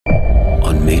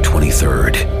on May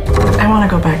 23rd. I want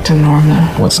to go back to normal.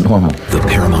 What's normal? The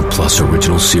Paramount Plus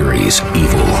original series,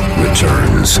 Evil,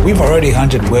 returns. We've already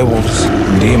hunted werewolves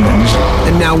and demons.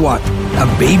 And now what? A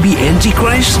baby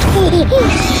Antichrist?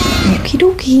 Okie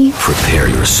dokie. Prepare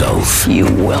yourself. You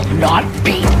will not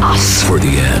beat us. For the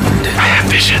end. I have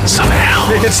visions of hell.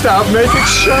 Make it stop. Make it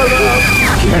shut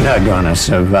up. You're not gonna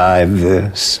survive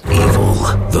this. Evil,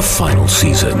 the final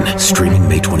season. Streaming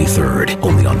May 23rd.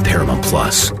 Only on Paramount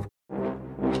Plus.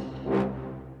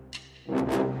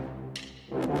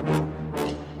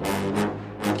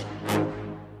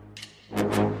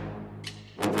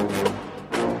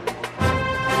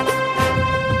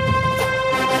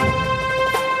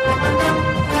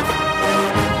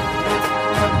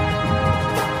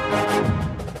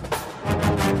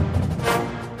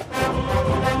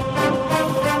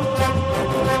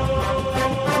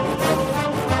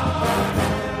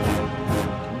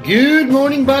 Good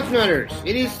morning, Bucknutters.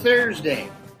 It is Thursday,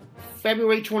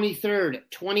 February 23rd,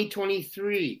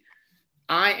 2023.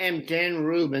 I am Dan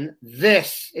Rubin.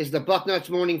 This is the Bucknuts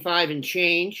Morning Five and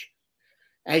Change.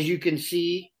 As you can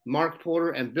see, Mark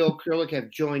Porter and Bill Kurelic have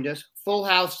joined us. Full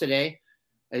house today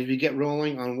as we get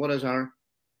rolling on what is our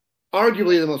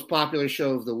arguably the most popular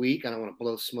show of the week. I don't want to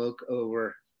blow smoke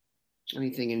over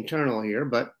anything internal here,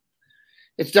 but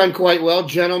it's done quite well,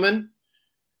 gentlemen.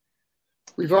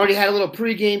 We've already had a little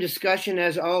pregame discussion,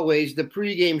 as always. The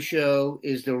pregame show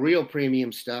is the real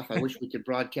premium stuff. I wish we could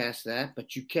broadcast that,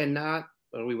 but you cannot,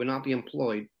 or we would not be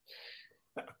employed.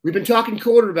 We've been talking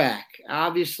quarterback.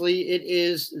 Obviously, it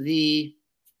is the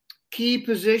key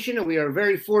position, and we are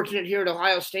very fortunate here at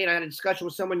Ohio State. I had a discussion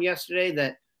with someone yesterday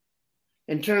that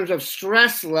in terms of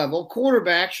stress level,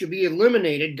 quarterback should be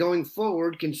eliminated going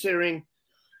forward, considering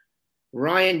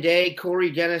Ryan Day,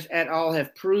 Corey Dennis et al.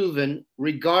 Have proven,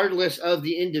 regardless of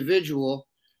the individual,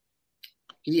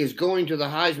 he is going to the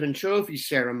Heisman Trophy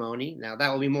ceremony. Now,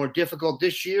 that will be more difficult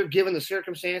this year given the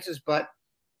circumstances, but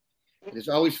it is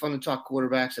always fun to talk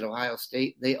quarterbacks at Ohio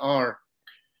State. They are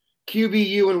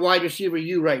QB-U and wide receiver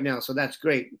U right now, so that's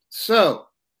great. So,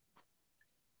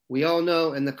 we all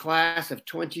know in the class of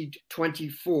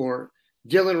 2024,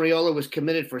 Dylan Raiola was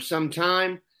committed for some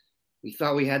time. We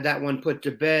thought we had that one put to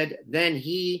bed. Then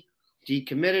he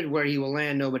decommitted. Where he will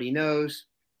land, nobody knows.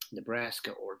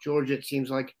 Nebraska or Georgia, it seems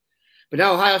like. But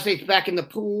now Ohio State's back in the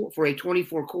pool for a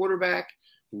 24 quarterback.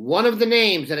 One of the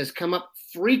names that has come up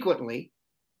frequently,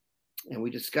 and we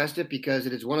discussed it because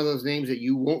it is one of those names that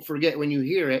you won't forget when you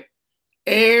hear it,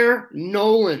 Air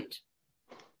Noland.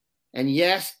 And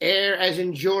yes, Air as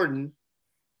in Jordan.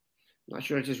 I'm not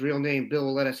sure it's his real name. Bill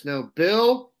will let us know.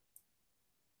 Bill,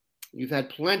 you've had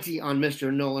plenty on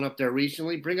Mr. Noland up there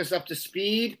recently. Bring us up to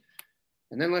speed,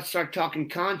 and then let's start talking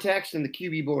context and the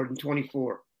QB board in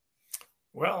 24.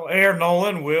 Well, Air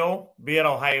Noland will be at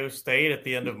Ohio State at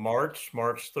the end of March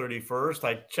 31st.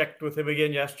 I checked with him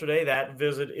again yesterday. That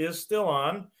visit is still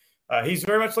on. He's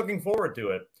very much looking forward to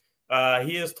it.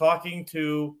 He is talking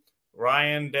to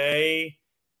Ryan Day,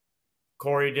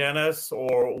 Corey Dennis,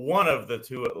 or one of the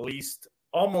two at least,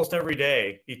 almost every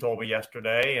day, he told me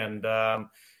yesterday. And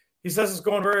he says it's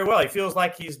going very well. He feels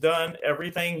like he's done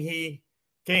everything he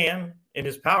can in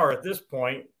his power at this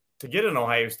point to get an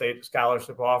Ohio State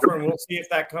scholarship offer, and we'll see if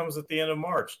that comes at the end of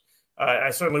March. I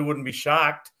certainly wouldn't be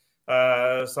shocked.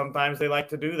 Sometimes they like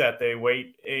to do that. They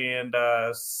wait and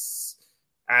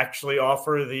actually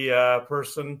offer the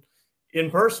person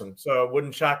in person. So it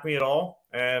wouldn't shock me at all.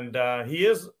 And he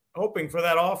is hoping for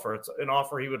that offer. It's an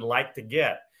offer he would like to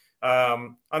get.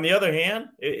 On the other hand,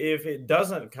 if it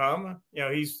doesn't come,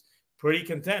 he's pretty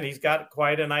content. He's got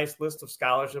quite a nice list of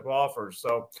scholarship offers.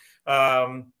 So,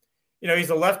 he's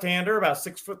a left-hander, about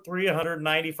 6'3",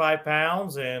 195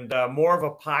 pounds, and more of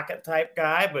a pocket type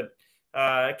guy, but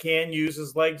can use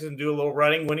his legs and do a little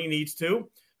running when he needs to.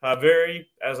 Very,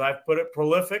 as I've put it,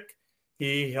 prolific.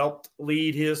 He helped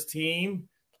lead his team,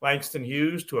 Langston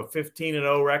Hughes, to a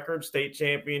 15-0 record, state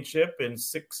championship in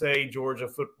 6A Georgia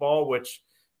football, which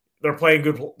they're playing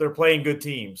good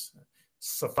teams,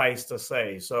 suffice to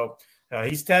say. So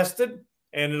he's tested,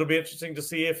 and it'll be interesting to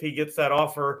see if he gets that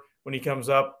offer when he comes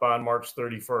up on March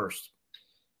 31st.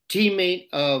 Teammate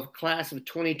of class of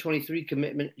 2023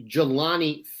 commitment,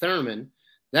 Jelani Thurman.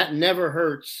 That never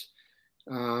hurts.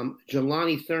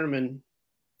 Jelani Thurman,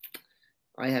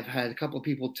 I have had a couple of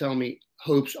people tell me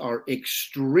hopes are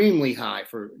extremely high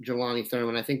for Jelani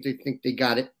Thurman. I think they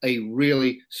got a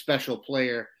really special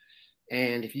player.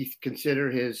 And if you consider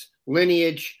his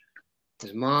lineage,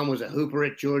 his mom was a Hooper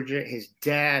at Georgia. His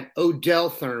dad,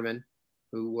 Odell Thurman,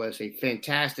 who was a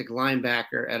fantastic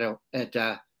linebacker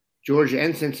at Georgia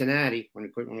and Cincinnati when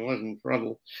he was in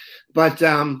trouble. But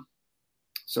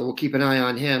So we'll keep an eye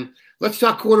on him. Let's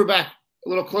talk quarterback a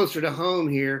little closer to home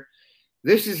here.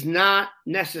 This is not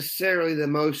necessarily the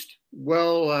most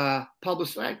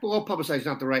well-publicized. Well-publicized is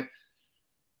not the right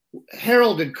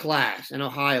heralded class in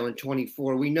Ohio in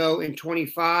 24. We know in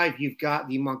 25 you've got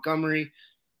the Montgomery,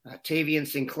 Tavian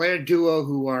Sinclair duo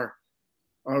who are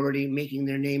already making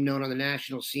their name known on the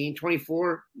national scene.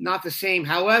 24, not the same.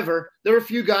 However, there are a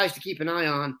few guys to keep an eye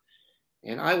on,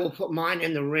 and I will put mine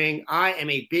in the ring. I am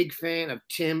a big fan of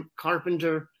Tim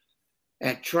Carpenter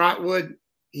at Trotwood.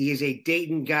 He is a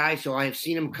Dayton guy, so I have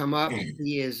seen him come up.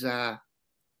 He is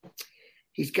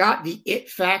he's got the it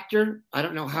factor. I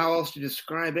don't know how else to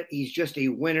describe it. He's just a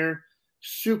winner,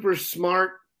 super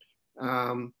smart.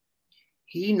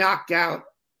 He knocked out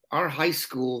our high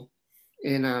school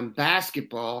in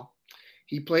basketball.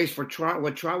 He plays for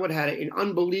Trotwood. Trotwood had an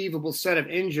unbelievable set of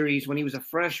injuries when he was a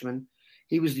freshman.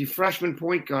 He was the freshman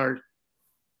point guard.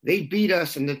 They beat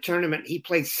us in the tournament. He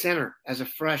played center as a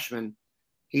freshman.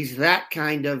 He's that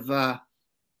kind of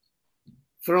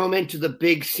throw him into the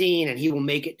big scene and he will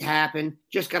make it happen.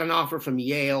 Just got an offer from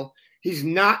Yale. He's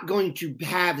not going to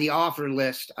have the offer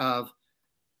list of,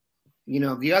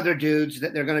 the other dudes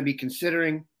that they're going to be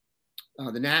considering.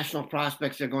 The national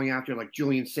prospects they're going after, like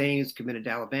Julian Sains, committed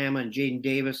to Alabama, and Jaden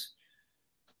Davis,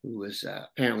 who was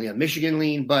apparently a Michigan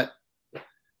lean. But,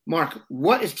 Mark,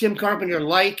 what is Tim Carpenter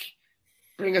like?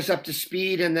 Bring us up to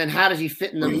speed, and then how does he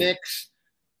fit in the mix?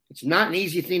 It's not an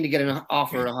easy thing to get an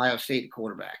offer at Ohio State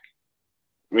quarterback.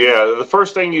 Yeah, the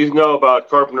first thing you know about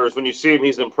Carpenter is when you see him,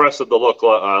 he's impressive to look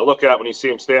at when you see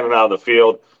him standing out on the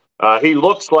field. He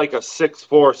looks like a 6'4",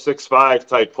 6'5"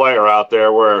 type player out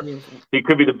there where he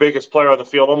could be the biggest player on the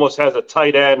field, almost has a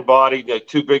tight end body,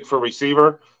 too big for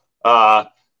receiver. I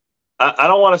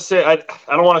don't want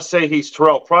to say he's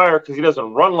Terrell Pryor because he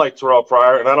doesn't run like Terrell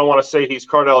Pryor, and I don't want to say he's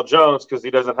Cardell Jones because he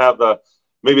doesn't have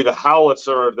maybe the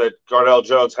howitzer that Cardell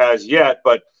Jones has yet,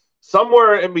 but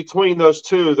somewhere in between those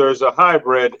two, there's a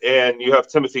hybrid, and you have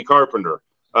Timothy Carpenter.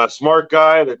 A smart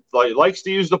guy that likes to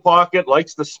use the pocket,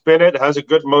 likes to spin it, has a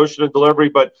good motion and delivery,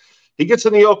 but he gets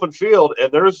in the open field,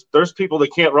 and there's people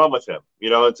that can't run with him.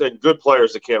 It's good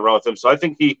players that can't run with him. So I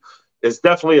think he is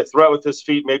definitely a threat with his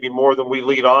feet, maybe more than we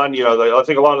lead on. I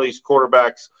think a lot of these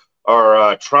quarterbacks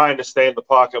are trying to stay in the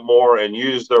pocket more and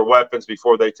use their weapons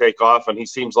before they take off, and he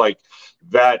seems like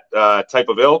that type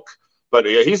of ilk. But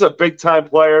he's a big-time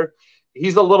player.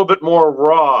 He's a little bit more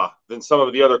raw than some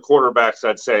of the other quarterbacks,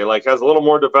 I'd say. Has a little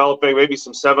more developing, maybe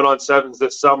some 7-on-7s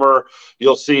this summer.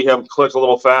 You'll see him click a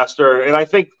little faster. And I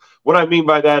think what I mean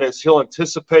by that is he'll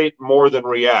anticipate more than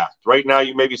react. Right now,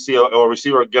 you maybe see a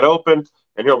receiver get open,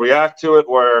 and he'll react to it,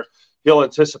 where he'll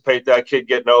anticipate that kid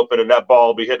getting open, and that ball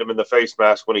will be hitting him in the face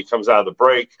mask when he comes out of the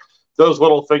break. Those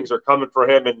little things are coming for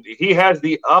him, and he has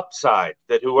the upside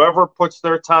that whoever puts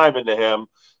their time into him,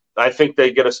 I think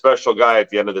they get a special guy at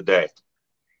the end of the day.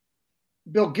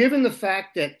 Bill, given the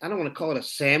fact that I don't want to call it a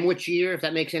sandwich year, if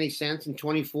that makes any sense, in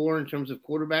 24 in terms of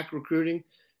quarterback recruiting,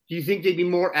 do you think they'd be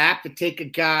more apt to take a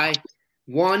guy,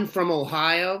 one, from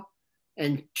Ohio,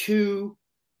 and two,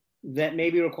 that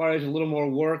maybe requires a little more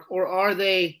work? Or are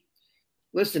they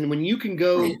 – listen, when you can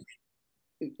get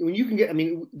 –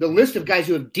 the list of guys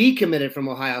who have decommitted from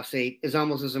Ohio State is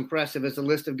almost as impressive as the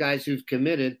list of guys who've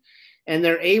committed. And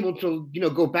they're able to,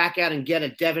 go back out and get a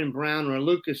Devin Brown or a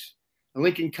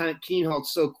Lincoln Keenholz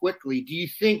so quickly. Do you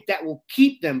think that will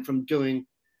keep them from doing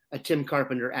a Tim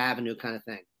Carpenter Avenue kind of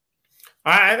thing?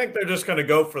 I think they're just going to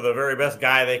go for the very best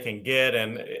guy they can get.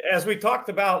 And as we talked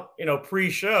about,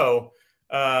 pre-show,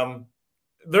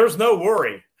 there's no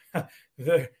worry.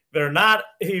 They're not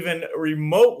even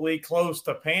remotely close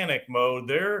to panic mode.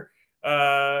 They're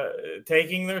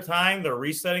taking their time. They're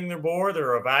resetting their board.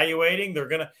 They're evaluating.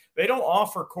 They don't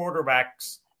offer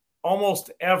quarterbacks almost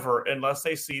ever unless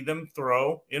they see them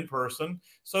throw in person.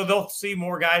 So they'll see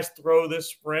more guys throw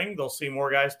this spring. They'll see more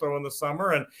guys throw in the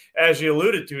summer. And as you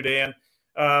alluded to, Dan,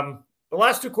 the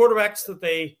last two quarterbacks that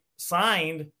they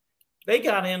signed, they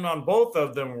got in on both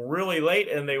of them really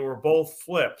late, and they were both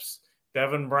flips.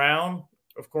 Devin Brown,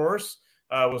 of course,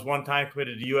 was one time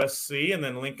committed to USC, and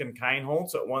then Lincoln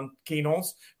Keenholz at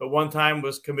one time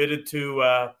was committed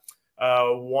to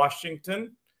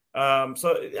Washington.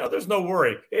 So there's no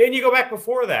worry. And you go back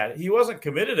before that, he wasn't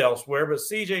committed elsewhere, but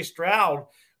C.J. Stroud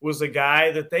was a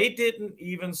guy that they didn't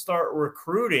even start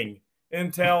recruiting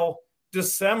until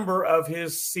December of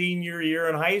his senior year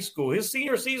in high school. His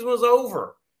senior season was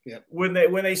over when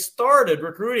they started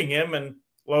recruiting him, and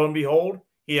lo and behold,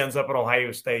 he ends up at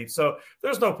Ohio State. So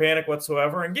there's no panic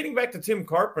whatsoever. And getting back to Tim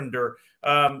Carpenter,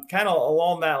 kind of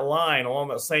along that line, along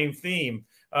that same theme,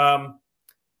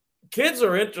 kids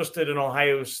are interested in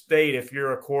Ohio State if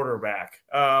you're a quarterback.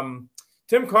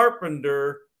 Tim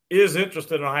Carpenter is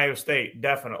interested in Ohio State,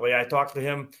 definitely. I talked to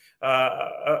him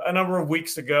a number of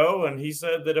weeks ago, and he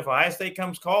said that if Ohio State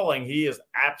comes calling, he is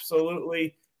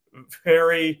absolutely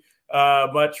very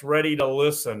much ready to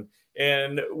listen.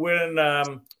 And when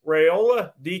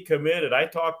Raiola decommitted, I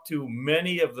talked to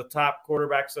many of the top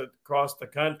quarterbacks across the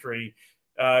country,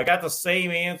 got the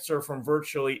same answer from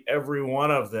virtually every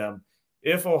one of them.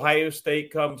 If Ohio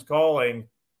State comes calling,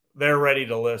 they're ready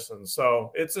to listen.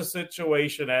 So it's a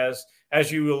situation as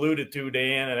you alluded to,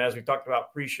 Dan, and as we talked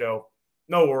about pre-show,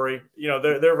 no worry.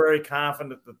 They're very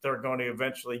confident that they're going to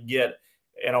eventually get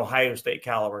an Ohio State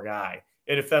caliber guy.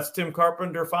 And if that's Tim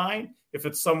Carpenter, fine. If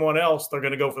it's someone else, they're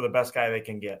going to go for the best guy they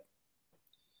can get.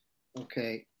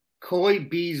 Okay. Coy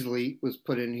Beasley was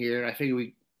put in here. I figure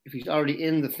if he's already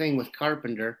in the thing with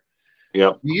Carpenter.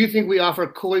 Yep. Do you think we offer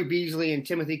Coy Beasley and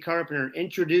Timothy Carpenter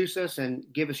introduce us and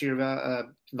give us your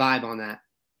vibe on that?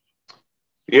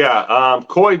 Yeah,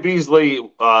 Coy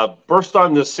Beasley burst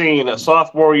on the scene a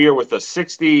sophomore year with a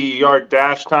 60-yard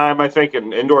dash time, I think,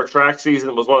 in indoor track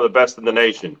season. Was one of the best in the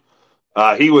nation.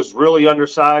 He was really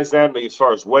undersized then, as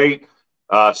far as weight.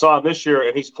 Saw him this year,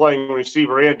 and he's playing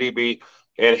receiver and DB,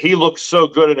 and he looks so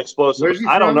good and explosive.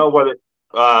 I don't know whether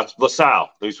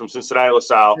LaSalle. He's from Cincinnati,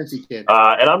 LaSalle. And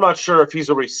I'm not sure if he's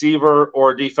a receiver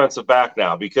or a defensive back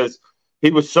now because he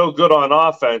was so good on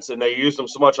offense, and they used him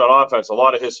so much on offense. A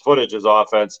lot of his footage is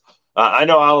offense. I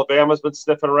know Alabama's been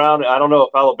sniffing around. I don't know if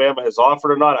Alabama has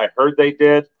offered or not. I heard they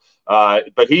did.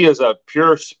 But he is a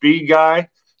pure speed guy.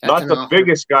 Not the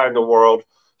biggest guy in the world.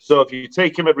 So if you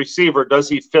take him at receiver, does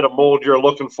he fit a mold you're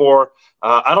looking for?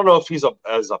 I don't know if he's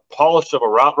as polished of a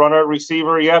route runner at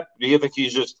receiver yet. Do you think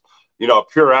he's just, a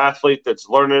pure athlete that's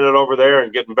learning it over there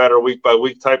and getting better week by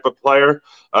week type of player?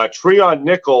 Treon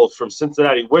Nichols from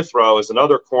Cincinnati Withrow is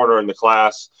another corner in the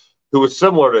class who was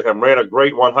similar to him, ran a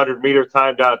great 100-meter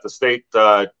time down at the state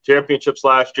championships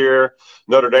last year.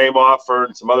 Notre Dame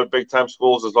offered, some other big-time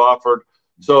schools has offered.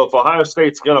 So if Ohio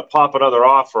State's going to pop another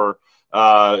offer,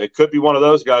 it could be one of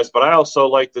those guys. But I also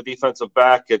like the defensive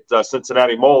back at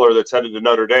Cincinnati Moeller that's headed to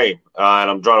Notre Dame. And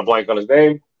I'm drawing a blank on his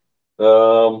name.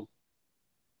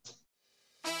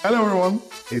 Hello, everyone.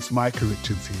 It's Micah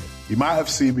Richards here. You might have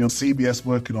seen me on CBS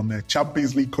working on their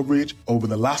Champions League coverage over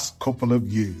the last couple of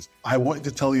years. I wanted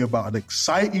to tell you about an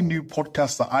exciting new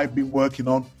podcast that I've been working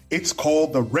on. It's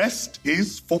called The Rest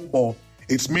is Football.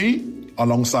 It's me,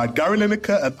 alongside Gary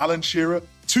Lineker and Alan Shearer,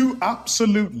 two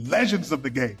absolute legends of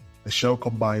the game. The show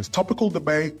combines topical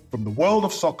debate from the world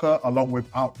of soccer along with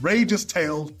outrageous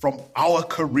tales from our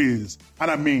careers. And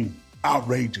I mean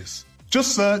outrageous.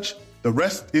 Just search The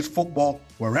Rest is Football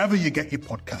wherever you get your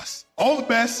podcasts. All the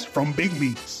best from Big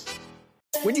Meats.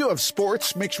 When you have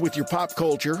sports mixed with your pop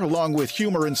culture, along with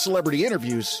humor and celebrity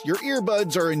interviews, your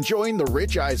earbuds are enjoying The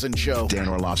Rich Eisen Show. Dan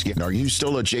Orlovsky, are you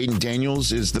still a Jaden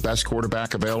Daniels is the best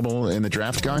quarterback available in the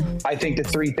draft guy? I think the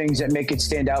three things that make it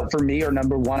stand out for me are,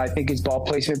 number one, I think his ball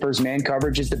placement versus man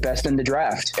coverage is the best in the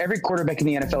draft. Every quarterback in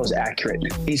the NFL is accurate.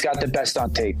 He's got the best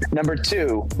on tape. Number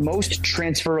two, most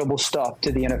transferable stuff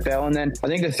to the NFL. And then I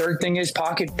think the third thing is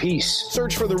pocket peace.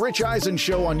 Search for The Rich Eisen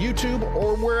Show on YouTube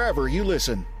or wherever you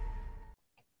listen.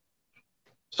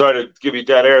 Sorry to give you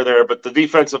dead air there, but the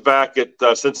defensive back at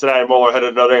Cincinnati Moeller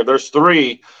headed Notre Dame. There's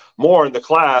three more in the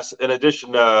class in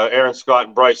addition to Aaron Scott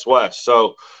and Bryce West.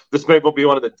 So this may be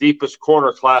one of the deepest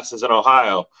corner classes in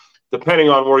Ohio, depending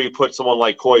on where you put someone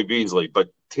like Coy Beasley. But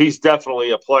he's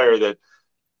definitely a player that,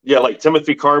 like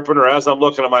Timothy Carpenter, as I'm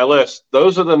looking at my list,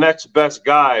 those are the next best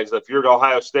guys. If you're at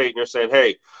Ohio State and you're saying,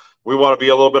 hey, we want to be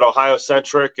a little bit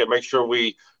Ohio-centric and make sure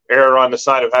we err on the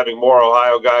side of having more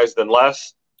Ohio guys than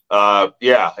less.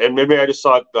 And maybe I just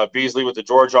saw Beasley with the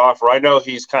Georgia offer. I know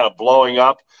he's kind of blowing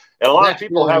up, and a lot of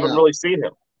people haven't really seen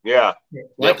him. Yeah.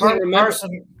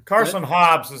 Carson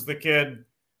Hobbs is the kid.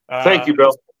 Thank you,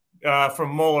 Bill.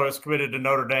 From Moeller is committed to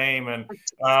Notre Dame. And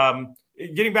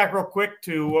getting back real quick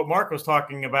to what Mark was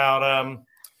talking about,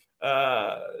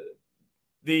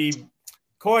 the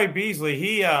Coy Beasley,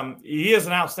 he is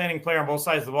an outstanding player on both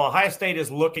sides of the ball. Ohio State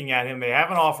is looking at him. They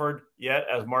haven't offered yet,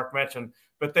 as Mark mentioned,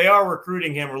 but they are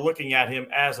recruiting him or looking at him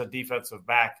as a defensive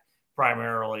back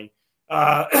primarily.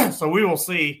 So we will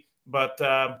see. But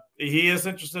he is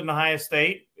interested in Ohio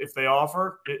State. If they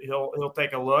offer, he'll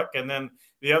take a look. And then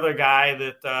the other guy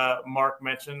that Mark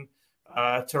mentioned,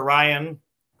 Ryan,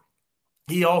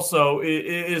 he also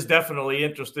is definitely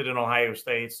interested in Ohio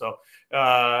State. So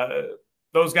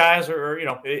those guys are,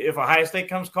 if Ohio State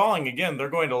comes calling again, they're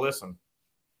going to listen.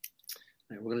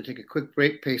 All right, we're going to take a quick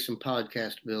break, pay some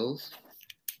podcast bills.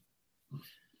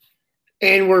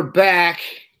 And we're back.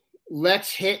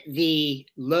 let's hit the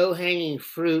low-hanging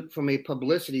fruit from a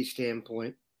publicity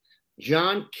standpoint.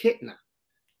 Jon Kitna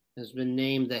has been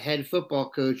named the head football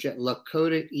coach at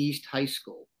Lakota East High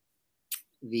School.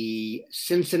 The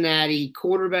Cincinnati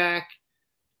quarterback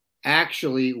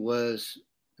actually was,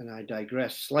 and I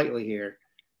digress slightly here,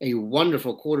 a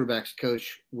wonderful quarterbacks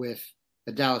coach with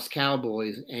the Dallas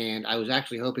Cowboys, and I was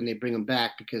actually hoping they'd bring him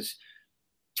back because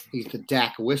he's the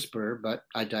Dak Whisperer, but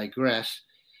I digress.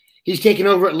 He's taken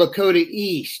over at Lakota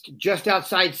East, just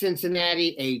outside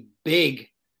Cincinnati, a big,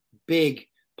 big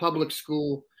public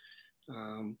school.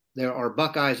 There are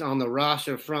Buckeyes on the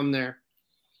roster from there.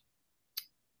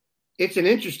 It's an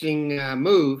interesting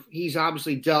move. He's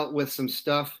obviously dealt with some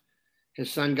stuff.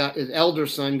 His elder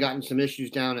son got in some issues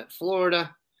down at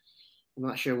Florida. I'm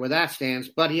not sure where that stands,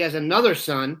 but he has another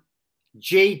son,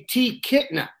 JT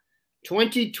Kitna,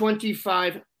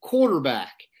 2025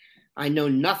 quarterback. I know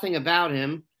nothing about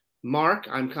him. Mark,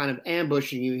 I'm kind of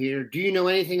ambushing you here. Do you know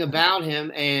anything about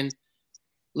him? And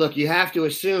look, you have to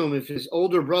assume if his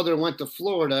older brother went to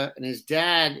Florida and his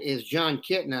dad is Jon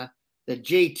Kitna, that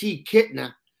JT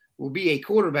Kitna will be a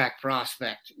quarterback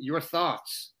prospect. Your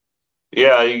thoughts?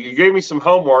 Yeah, you gave me some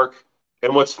homework.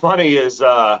 And what's funny is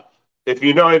if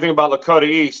you know anything about Lakota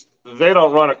East, they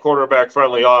don't run a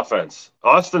quarterback-friendly offense.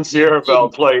 Austin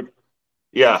Sierrabell played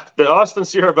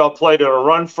in a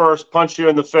run-first, punch you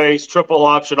in the face, triple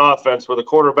option offense where the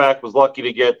quarterback was lucky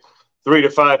to get 3 to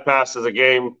 5 passes a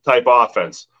game type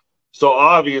offense. So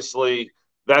obviously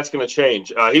that's going to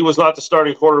change. He was not the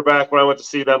starting quarterback when I went to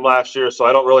see them last year, so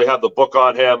I don't really have the book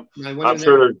on him. I'm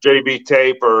sure there's JB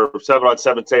tape or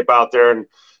 7-on-7 tape out there, and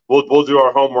we'll do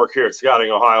our homework here at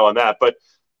Scouting Ohio on that. But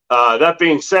that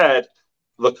being said,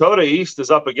 Lakota East is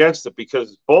up against it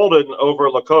because Bolden over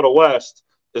at Lakota West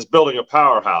is building a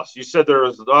powerhouse. You said there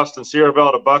was Austin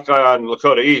Sierrabell, a Buckeye on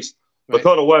Lakota East. Right.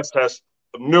 Lakota West has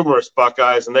numerous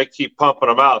Buckeyes, and they keep pumping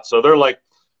them out. So they're like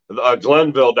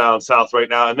Glenville down south right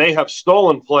now, and they have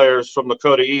stolen players from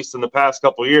Lakota East in the past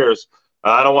couple of years.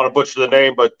 I don't want to butcher the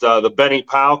name, but the Benny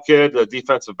Powell kid, the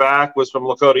defensive back, was from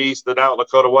Lakota East and out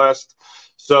Lakota West.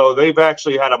 So they've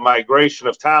actually had a migration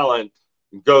of talent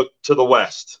go to the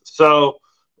West. So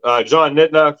Jon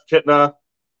Kitna,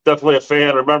 definitely a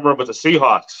fan. Remember him with the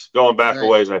Seahawks going back a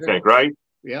ways, I think, right?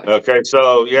 Yeah. Okay,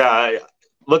 so, yeah,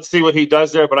 let's see what he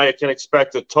does there, but I can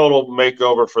expect a total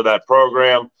makeover for that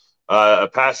program. A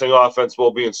passing offense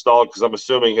will be installed because I'm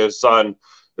assuming his son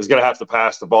is going to have to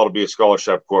pass the ball to be a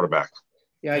scholarship quarterback.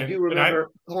 Yeah, I do remember.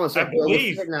 Hold on a second.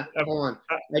 Hold on.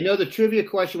 I know the trivia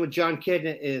question with Jon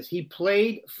Kitna is he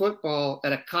played football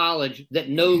at a college that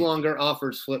no longer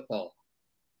offers football.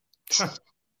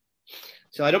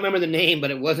 So I don't remember the name, but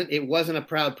it wasn't a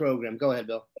proud program. Go ahead,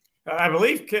 Bill. I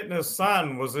believe Kitna's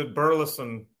son was at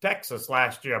Burleson, Texas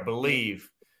last year, I believe.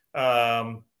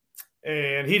 And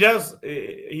he does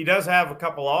have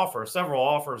several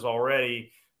offers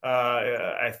already.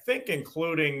 I think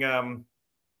including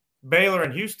Baylor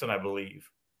and Houston, I believe.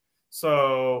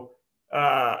 So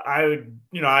I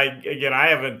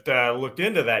haven't looked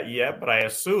into that yet, but I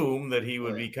assume that he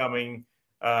would be coming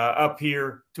up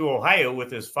here to Ohio with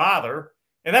his father.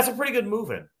 And that's a pretty good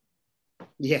move-in.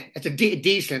 Yeah, it's a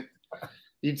decent,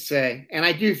 you'd say. And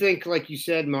I do think, like you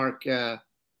said, Mark, I'm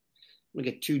going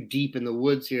to get too deep in the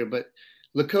woods here, but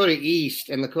Lakota East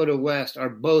and Lakota West are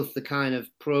both the kind of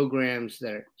programs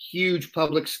that are huge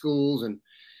public schools, and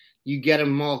you get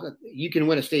them all. You can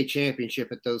win a state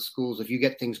championship at those schools if you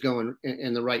get things going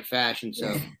in the right fashion.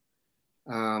 So,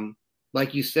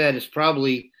 like you said, it's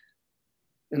probably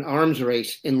an arms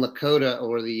race in Lakota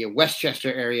or the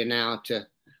Westchester area now to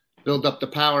build up the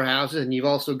powerhouses. And you've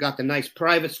also got the nice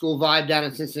private school vibe down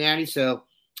in Cincinnati. So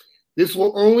this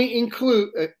will only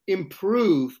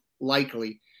improve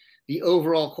likely the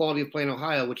overall quality of playing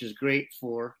Ohio, which is great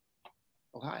for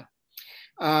Ohio.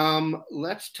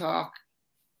 Let's talk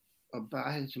about,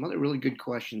 I had some other really good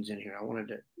questions in here. I wanted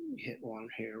to hit one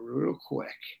here real quick.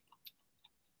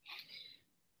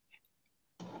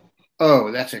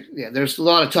 Oh, there's a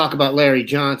lot of talk about Larry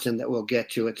Johnson that we'll get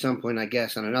to at some point, I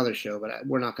guess, on another show, but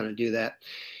we're not going to do that.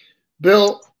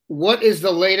 Bill, what is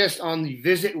the latest on the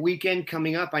visit weekend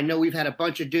coming up? I know we've had a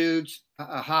bunch of dudes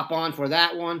hop on for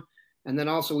that one. And then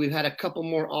also we've had a couple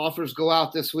more offers go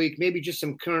out this week, maybe just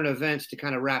some current events to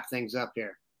kind of wrap things up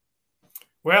here.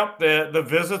 Well, the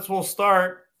visits will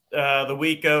start the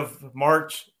week of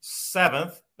March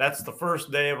 7th. That's the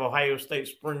first day of Ohio State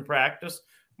spring practice,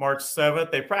 March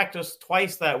 7th. They practice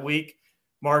twice that week,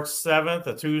 March 7th,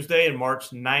 a Tuesday, and March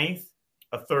 9th,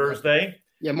 a Thursday.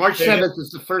 Yeah, March 7th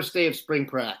is the first day of spring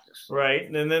practice. Right,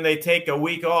 and then they take a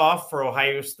week off for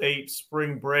Ohio State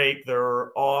spring break.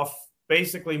 They're off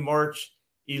basically March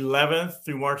 11th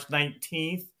through March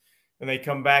 19th, and they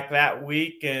come back that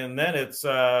week, and then it's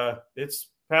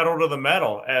pedal to the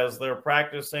metal as they're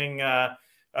practicing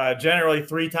generally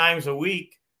 3 times a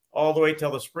week all the way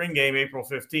till the spring game, April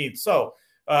 15th. So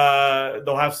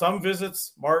they'll have some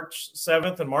visits March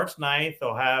 7th and March 9th.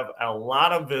 They'll have a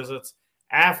lot of visits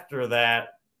after that,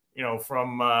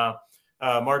 from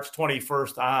March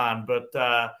 21st on.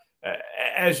 But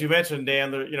as you mentioned,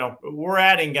 Dan, we're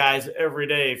adding guys every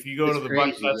day. If you go to the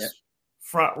Bucknuts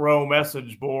front row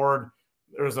message board,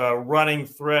 there's a running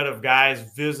thread of guys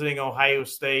visiting Ohio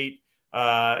State,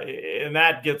 and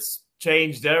that gets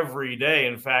changed every day.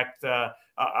 In fact,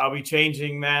 I'll be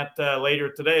changing that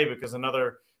later today because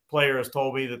another player has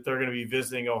told me that they're going to be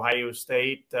visiting Ohio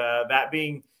State, that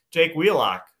being Jake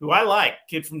Wheelock, who I like,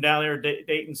 kid from down there,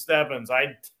 Dayton Stebbins.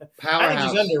 I think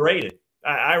he's underrated.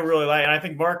 I really like, and I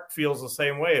think Mark feels the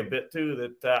same way a bit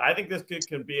too, that I think this kid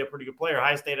can be a pretty good player.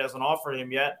 Ohio State hasn't offered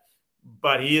him yet,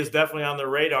 but he is definitely on their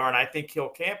radar, and I think he'll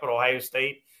camp at Ohio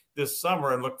State this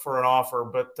summer and look for an offer.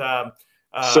 But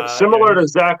similar to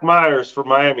Zach Myers from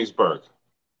Miamisburg.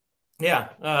 Yeah.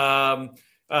 So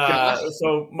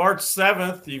March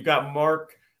 7th, you've got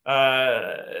Mark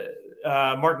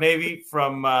Navy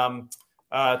from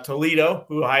Toledo,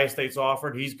 who Ohio State's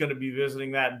offered. He's going to be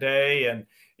visiting that day. And,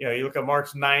 you look at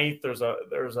March 9th, there's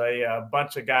a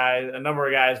bunch of guys, a number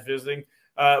of guys visiting.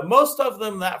 Most of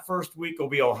them that first week will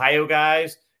be Ohio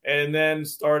guys. And then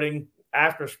starting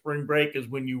after spring break is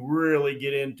when you really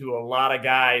get into a lot of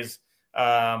guys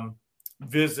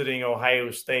visiting Ohio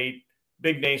State,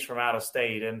 big names from out of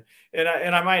state. And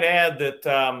I might add that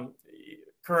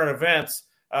current events,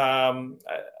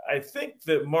 I think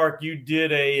that, Mark, you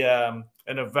did an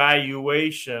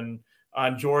evaluation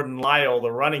on Jordan Lyell,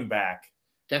 the running back.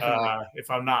 Definitely.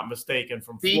 If I'm not mistaken,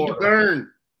 from Feed Florida. the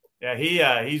burn. Yeah,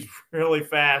 he's really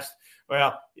fast.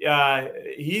 Well,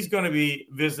 he's going to be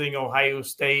visiting Ohio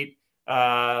State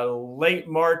late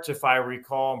March, if I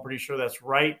recall. I'm pretty sure that's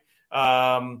right.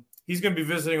 He's going to be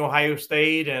visiting Ohio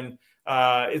State, and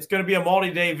it's going to be a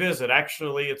multi-day visit.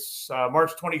 Actually, it's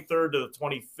March 23rd to the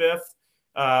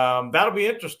 25th. That'll be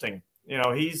interesting.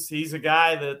 He's a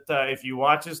guy that if you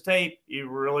watch his tape, he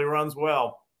really runs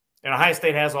well, and Ohio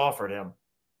State has offered him.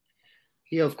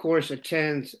 He, of course,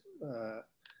 attends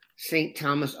St.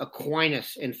 Thomas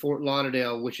Aquinas in Fort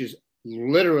Lauderdale, which is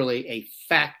literally a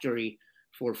factory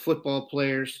for football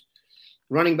players.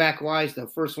 Running back-wise, the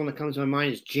first one that comes to my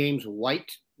mind is James White,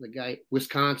 the guy,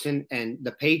 Wisconsin, and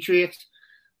the Patriots.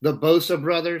 The Bosa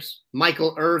brothers,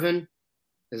 Michael Irvin.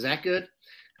 Is that good?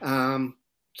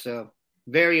 So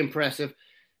very impressive.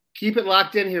 Keep it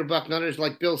locked in here, Bucknutters.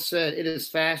 Like Bill said, it is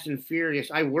fast and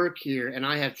furious. I work here, and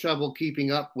I have trouble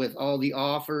keeping up with all the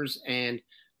offers and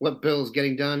what Bill is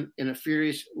getting done in a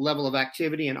furious level of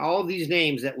activity. And all of these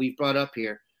names that we've brought up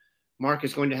here, Mark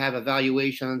is going to have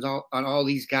evaluations on all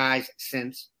these guys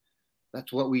since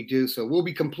that's what we do. So we'll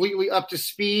be completely up to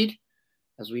speed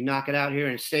as we knock it out here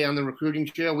and stay on the recruiting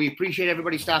trail. We appreciate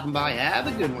everybody stopping by. Have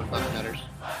a good one, Bucknutters.